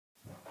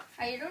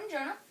How you doing,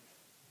 Jonah?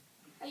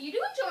 How you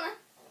doing, Jonah?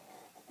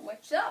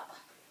 What's up?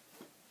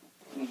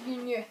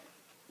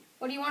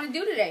 What do you want to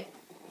do today?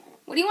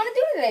 What do you want to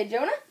do today,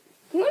 Jonah?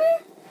 You want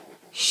to...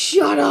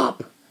 Shut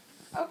up!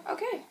 Oh,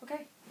 okay.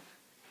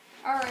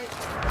 Alright,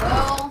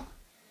 well,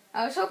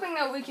 I was hoping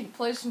that we could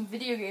play some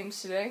video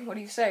games today. What do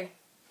you say?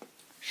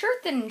 Sure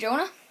then,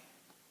 Jonah.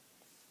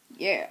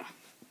 Yeah.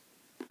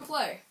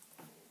 Play.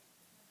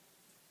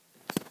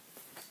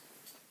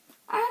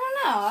 I don't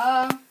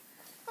know,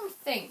 let me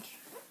think.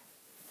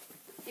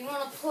 Do you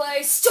want to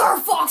play Star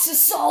Fox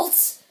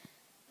Assault?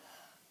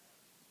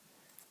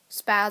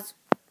 Spaz.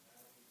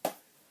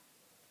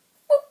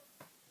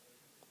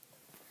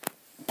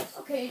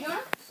 Okay,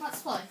 Jonah,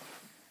 let's play.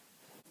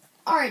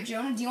 Alright,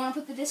 Jonah, do you want to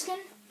put the disc in?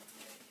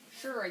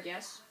 Sure, I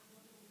guess.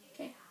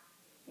 Okay,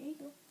 here you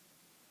go.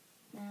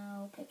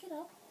 Now, pick it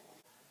up.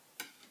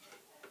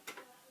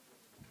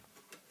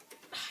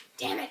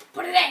 Damn it,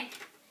 put it in!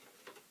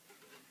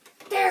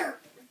 There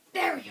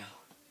we go.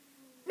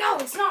 No,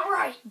 it's not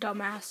right.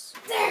 Dumbass.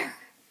 There!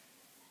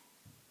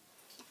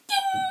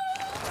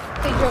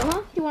 Hey,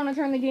 Jonah, you want to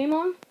turn the game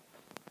on?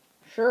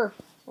 Sure.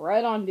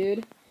 Right on,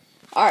 dude.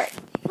 Alright,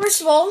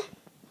 first of all,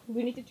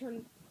 we need to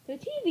turn the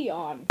TV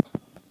on.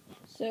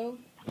 So,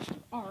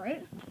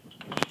 alright.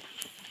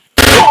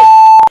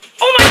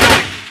 Oh my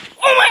god!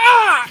 Oh my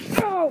god!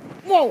 Oh,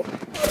 whoa!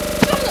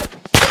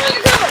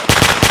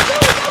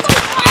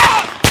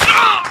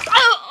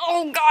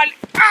 Oh god!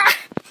 God!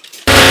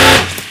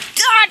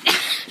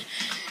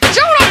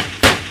 Jonah!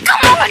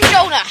 Come on,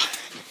 Jonah!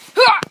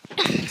 Oh!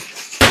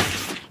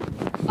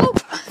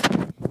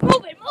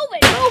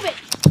 Move it!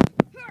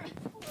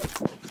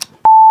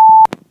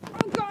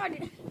 Oh god!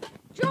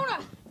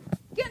 Jonah!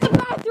 Get in the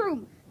bathroom!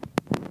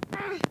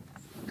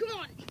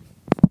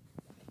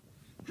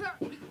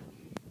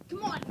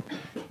 Come on!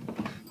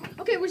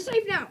 Okay, we're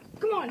safe now.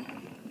 Come on!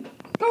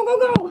 Go!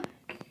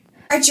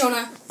 Alright,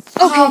 Jonah.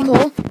 Okay,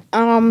 cool.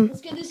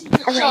 Let's get this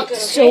secret shotgun, okay?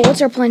 So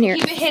what's our plan here?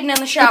 Keep it hidden in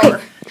the shower.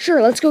 Okay,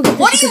 sure, let's go get the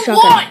What do secret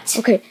you shotgun. want?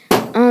 Okay,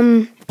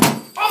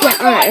 Oh my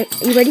god! alright,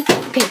 you ready?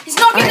 Okay. He's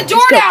knocking the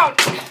door down!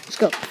 Let's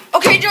go.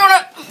 Okay,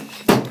 Jonah!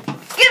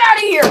 Get out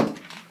of here!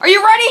 Are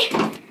you ready?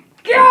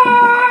 Yeah!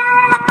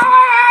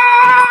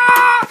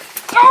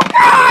 Oh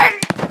god!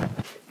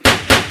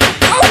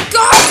 Oh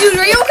god, dude,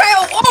 are you okay?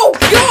 Oh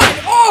god!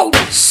 Oh,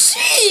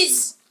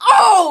 jeez!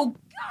 Oh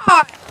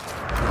god!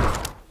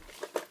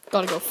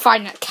 Gotta go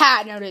find that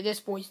cat now that this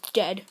boy's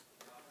dead.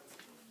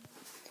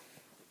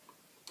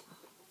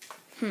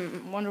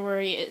 Wonder where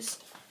he is.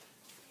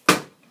 Leave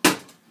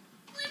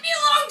me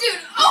alone,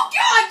 dude! Oh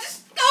god,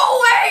 just go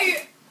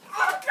away!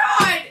 Oh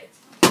god!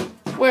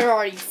 Where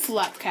are you,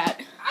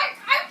 Flapcat?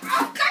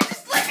 Oh god,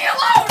 just leave me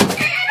alone!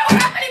 Okay, I don't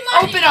have any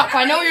money! Open up,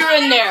 I know you're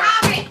in there.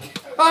 Have it.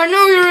 I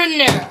know you're in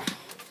there.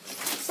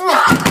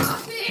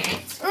 Stop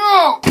it!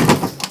 Oh.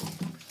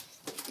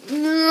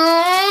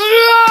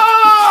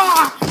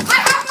 I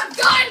have a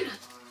gun!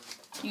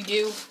 You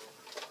do?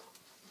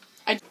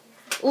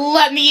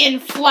 Let me in,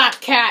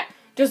 Flapcat.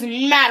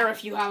 Doesn't matter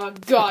if you have a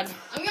gun.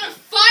 I'm gonna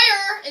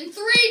fire in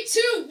 3,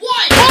 2, 1!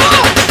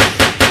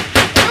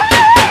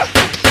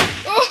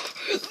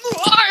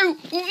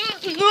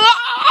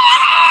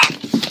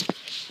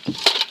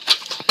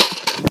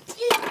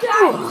 Eat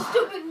that, you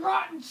stupid,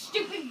 rotten,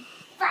 stupid,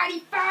 fatty,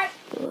 fat,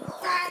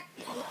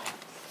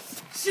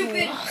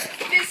 stupid,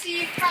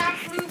 pissy, fat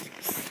fruit.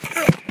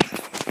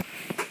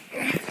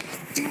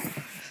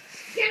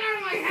 Get out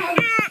of my house!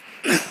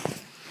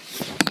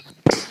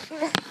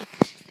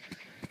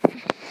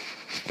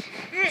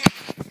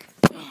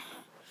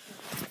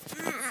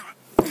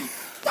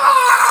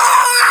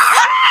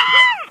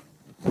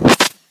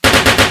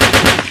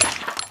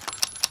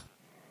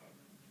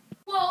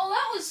 Well,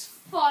 that was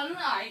fun,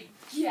 I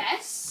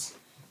guess.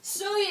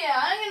 So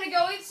yeah, I'm gonna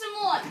go eat some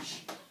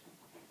lunch.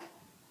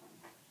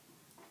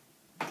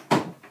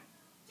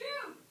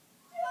 Dude,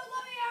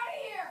 let me out of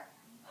here!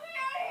 Let me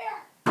out of here!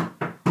 Oh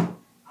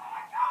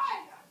my god!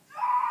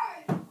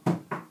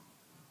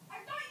 I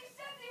thought you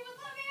said they would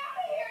let me out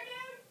of here,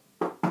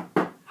 dude!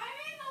 I'm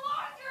in the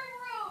laundry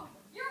room!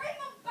 You're in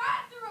the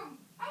bathroom!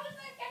 How was I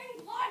getting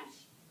lunch?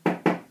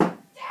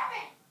 Damn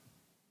it!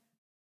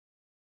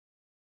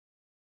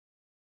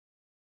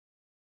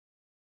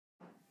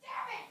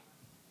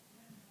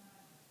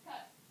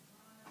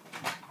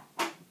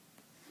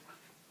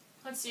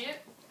 Let's see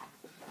it.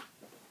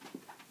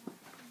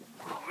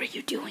 What were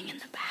you doing in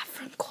the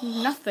bathroom, Cole?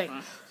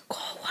 Nothing.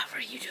 Cole, what were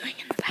you doing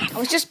in the bathroom? I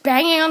was just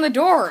banging on the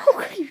door. What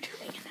were you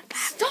doing in the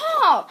bathroom?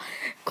 Stop!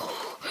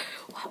 Cole,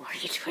 what were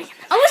you doing in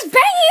the bathroom? I was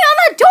banging on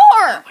the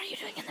door! What were you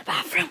doing in the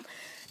bathroom?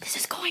 This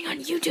is going on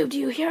YouTube. Do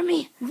you hear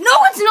me? No,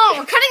 it's not.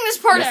 We're cutting this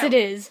part out. Yes, it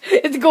is.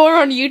 It's going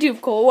on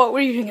YouTube, Cole. What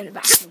were you doing in the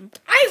bathroom?